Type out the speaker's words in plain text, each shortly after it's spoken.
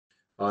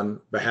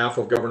On behalf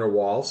of Governor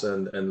Walz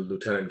and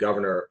Lieutenant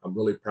Governor, I'm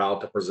really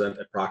proud to present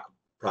a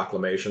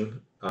proclamation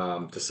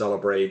to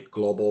celebrate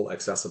Global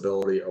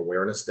Accessibility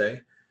Awareness Day.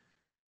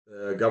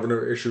 The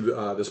governor issued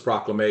this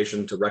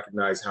proclamation to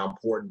recognize how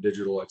important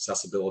digital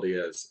accessibility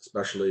is,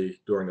 especially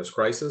during this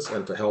crisis,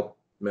 and to help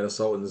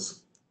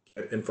Minnesotans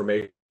get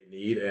information they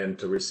need and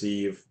to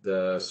receive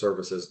the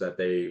services that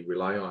they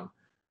rely on.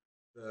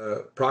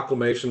 The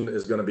proclamation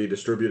is going to be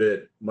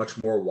distributed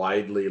much more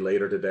widely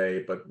later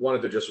today, but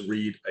wanted to just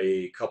read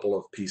a couple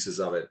of pieces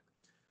of it.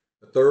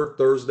 The third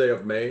Thursday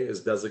of May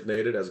is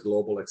designated as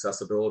Global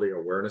Accessibility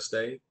Awareness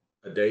Day,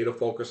 a day to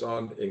focus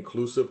on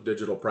inclusive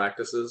digital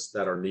practices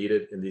that are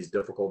needed in these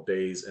difficult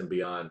days and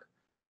beyond.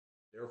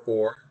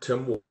 Therefore,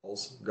 Tim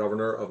Walz,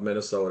 Governor of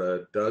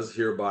Minnesota, does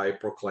hereby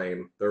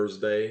proclaim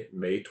Thursday,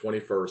 May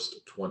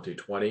 21st,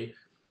 2020,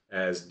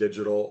 as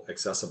Digital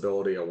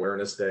Accessibility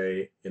Awareness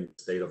Day in the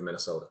state of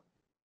Minnesota.